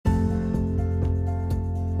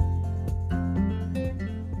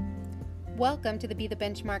Welcome to the Be the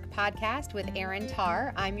Benchmark podcast with Erin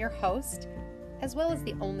Tarr. I'm your host, as well as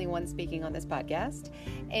the only one speaking on this podcast.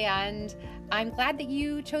 And I'm glad that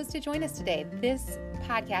you chose to join us today. This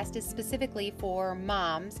podcast is specifically for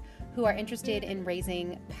moms who are interested in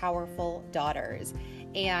raising powerful daughters.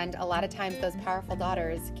 And a lot of times those powerful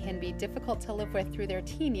daughters can be difficult to live with through their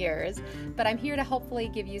teen years, but I'm here to hopefully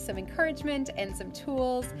give you some encouragement and some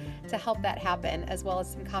tools to help that happen, as well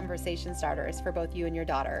as some conversation starters for both you and your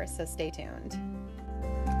daughter. So stay tuned.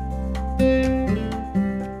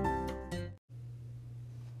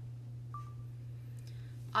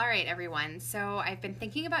 All right, everyone. So I've been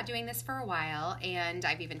thinking about doing this for a while, and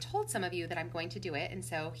I've even told some of you that I'm going to do it. And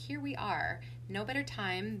so here we are. No better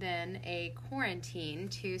time than a quarantine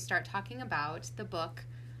to start talking about the book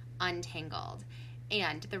Untangled.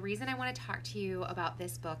 And the reason I want to talk to you about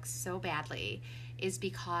this book so badly is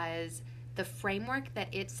because the framework that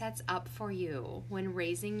it sets up for you when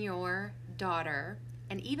raising your daughter,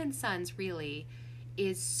 and even sons really,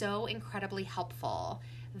 is so incredibly helpful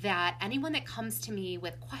that anyone that comes to me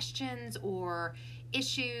with questions or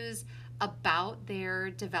issues about their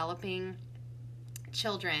developing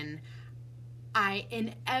children, I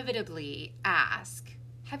inevitably ask,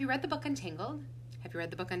 have you read the book Untangled? Have you read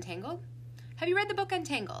the book Untangled? Have you read the book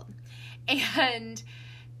Untangled? And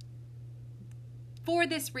for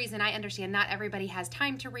this reason, I understand not everybody has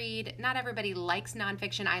time to read. Not everybody likes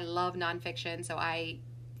nonfiction. I love nonfiction, so I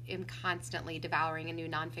am constantly devouring a new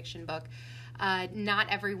nonfiction book. Not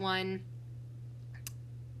everyone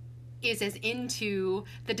is as into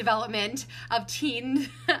the development of teen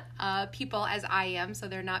people as I am, so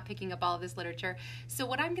they're not picking up all of this literature. So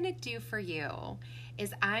what I'm going to do for you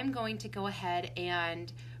is I'm going to go ahead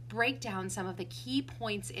and break down some of the key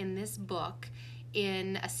points in this book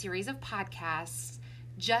in a series of podcasts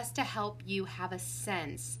just to help you have a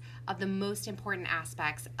sense of the most important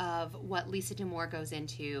aspects of what Lisa Damour goes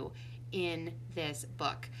into in this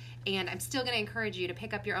book. And I'm still going to encourage you to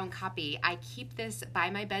pick up your own copy. I keep this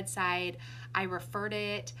by my bedside. I refer to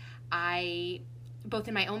it. Both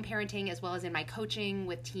in my own parenting as well as in my coaching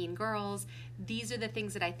with teen girls, these are the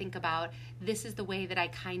things that I think about. This is the way that I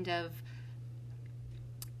kind of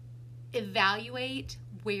evaluate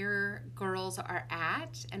where girls are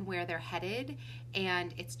at and where they're headed,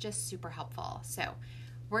 and it's just super helpful. So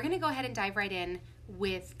we're going to go ahead and dive right in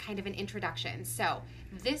with kind of an introduction. So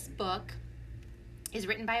this book is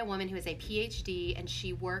written by a woman who is a PhD, and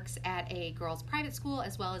she works at a girls' private school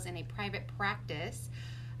as well as in a private practice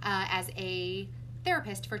as a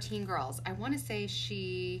therapist for teen girls. I want to say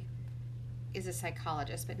she is a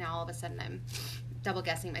psychologist, but now all of a sudden I'm double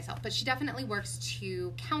guessing myself. But she definitely works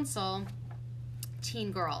to counsel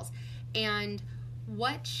teen girls. And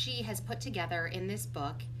what she has put together in this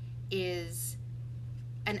book is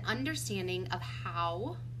an understanding of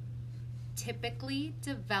how typically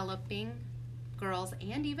developing girls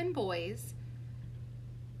and even boys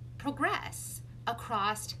progress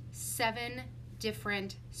across 7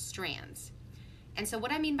 different strands. And so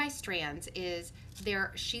what I mean by strands is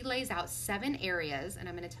she lays out 7 areas, and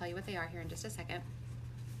I'm going to tell you what they are here in just a second.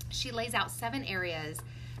 She lays out 7 areas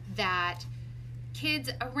that kids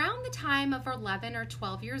around the time of 11 or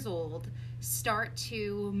 12 years old start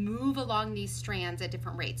to move along these strands at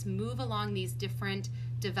different rates, move along these different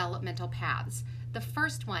developmental paths. The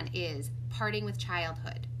first one is parting with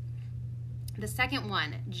childhood. The second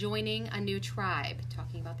one, joining a new tribe,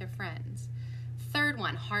 talking about their friends. Third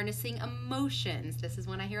one, harnessing emotions. This is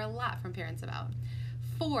one I hear a lot from parents about.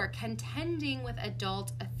 4, contending with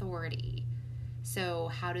adult authority. So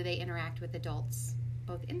how do they interact with adults,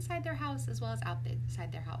 both inside their house as well as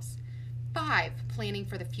outside their house? 5, planning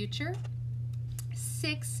for the future.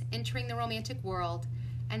 6, entering the romantic world.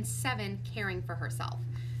 And 7, caring for herself.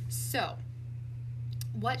 So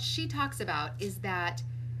what she talks about is that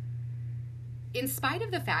in spite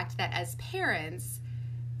of the fact that as parents,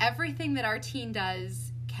 everything that our teen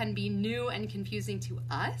does can be new and confusing to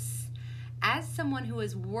us, as someone who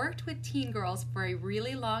has worked with teen girls for a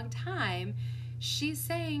really long time, she's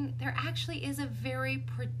saying there actually is a very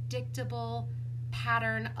predictable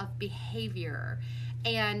pattern of behavior.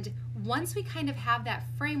 And once we kind of have that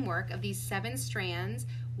framework of these 7 strands,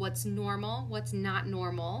 what's normal, what's not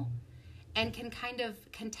normal, and can kind of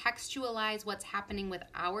contextualize what's happening with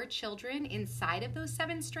our children inside of those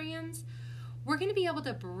 7 strands, we're going to be able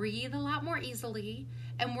to breathe a lot more easily,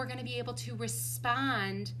 and we're going to be able to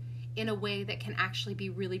respond in a way that can actually be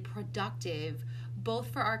really productive, both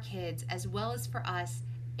for our kids as well as for us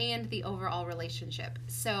and the overall relationship.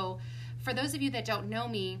 So for those of you that don't know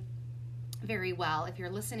me very well, if you're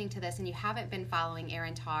listening to this and you haven't been following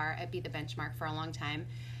Erin Tarr at Be the Benchmark for a long time,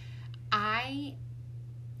 I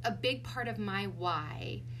a big part of my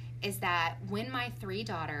why is that when my 3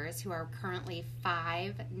 daughters, who are currently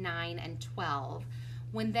 5, 9, and 12,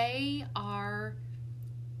 when they are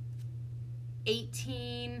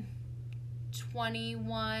 18,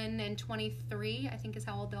 21, and 23, I think is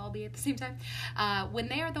how old they'll all be at the same time. When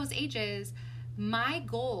they are those ages, my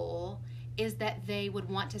goal is that they would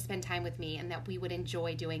want to spend time with me and that we would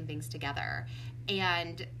enjoy doing things together.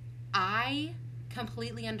 And I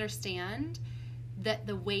completely understand that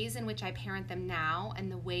the ways in which I parent them now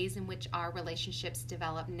and the ways in which our relationships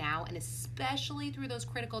develop now, and especially through those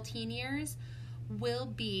critical teen years, will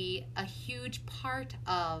be a huge part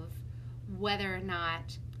of whether or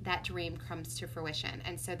not that dream comes to fruition.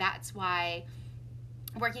 And so that's why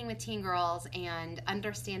working with teen girls and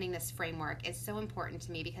understanding this framework is so important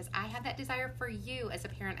to me, because I have that desire for you as a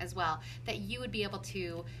parent as well, that you would be able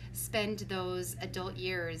to spend those adult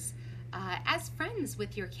years as friends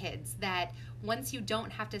with your kids, that once you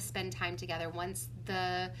don't have to spend time together, once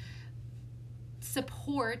the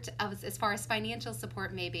support of, as far as financial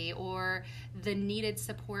support maybe, or the needed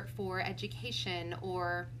support for education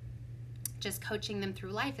or just coaching them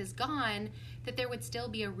through life is gone, that there would still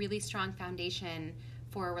be a really strong foundation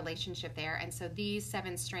for a relationship there. And so these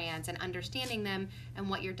 7 strands and understanding them and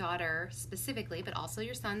what your daughter specifically, but also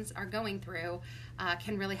your sons, are going through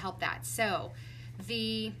can really help that. So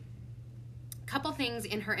the couple things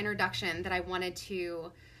in her introduction that I wanted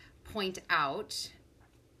to point out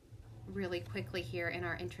really quickly here in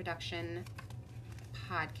our introduction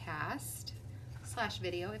podcast /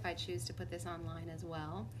 video, if I choose to put this online as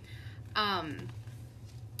well.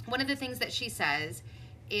 One of the things that she says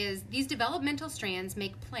is these developmental strands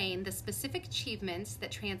make plain the specific achievements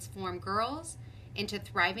that transform girls into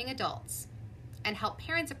thriving adults and help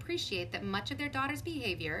parents appreciate that much of their daughter's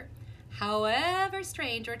behavior, however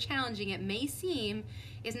strange or challenging it may seem,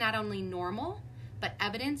 is not only normal, but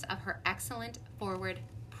evidence of her excellent forward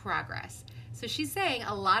progress. So she's saying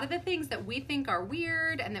a lot of the things that we think are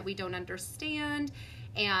weird and that we don't understand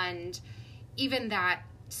and even that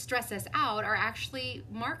stress us out are actually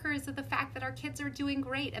markers of the fact that our kids are doing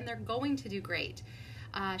great and they're going to do great.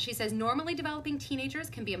 She says, normally developing teenagers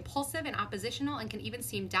can be impulsive and oppositional and can even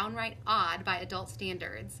seem downright odd by adult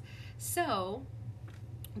standards. So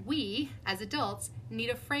we, as adults, need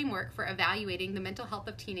a framework for evaluating the mental health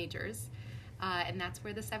of teenagers, and that's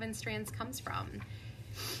where the 7 strands comes from.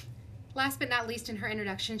 Last but not least, in her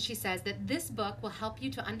introduction, she says that this book will help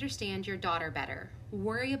you to understand your daughter better,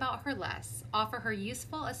 worry about her less, offer her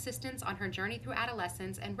useful assistance on her journey through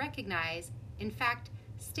adolescence, and recognize, in fact,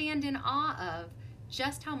 stand in awe of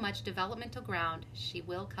just how much developmental ground she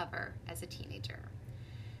will cover as a teenager.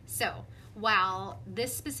 So, while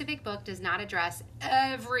this specific book does not address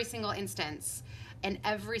every single instance and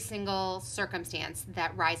every single circumstance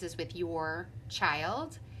that rises with your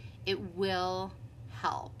child, it will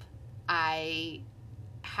help. I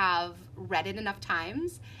have read it enough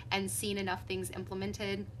times and seen enough things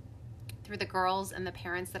implemented through the girls and the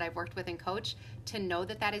parents that I've worked with and coached to know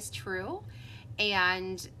that that is true,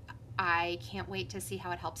 and I can't wait to see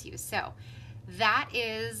how it helps you. So that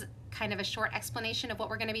is kind of a short explanation of what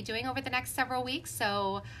we're going to be doing over the next several weeks.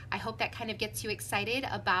 So I hope that kind of gets you excited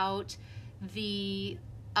about the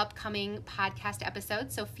upcoming podcast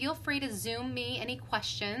episodes. So feel free to Zoom me any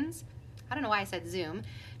questions. I don't know why I said Zoom.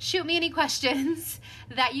 Shoot me any questions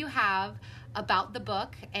that you have about the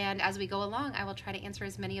book, and as we go along, I will try to answer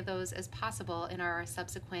as many of those as possible in our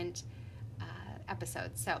subsequent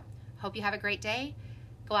episodes. So hope you have a great day.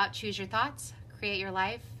 Go out, choose your thoughts, create your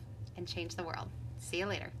life, and change the world. See you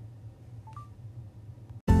later.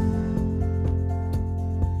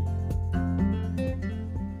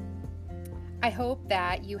 I hope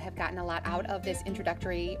that you have gotten a lot out of this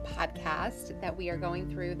introductory podcast that we are going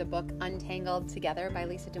through the book Untangled together by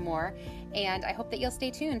Lisa Damour, and I hope that you'll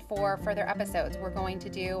stay tuned for further episodes. We're going to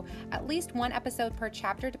do at least 1 episode per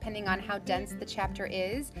chapter depending on how dense the chapter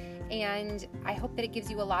is, and I hope that it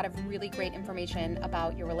gives you a lot of really great information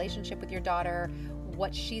about your relationship with your daughter,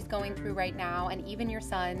 what she's going through right now, and even your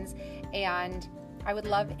sons, and I would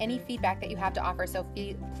love any feedback that you have to offer, so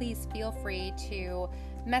please feel free to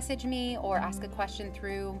message me or ask a question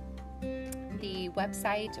through the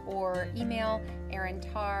website or email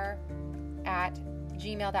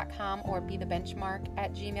erintar@gmail.com or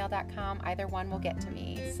bethebenchmark@gmail.com. Either one will get to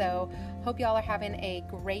me. So hope y'all are having a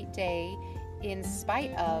great day in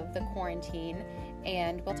spite of the quarantine,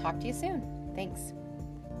 and we'll talk to you soon. Thanks.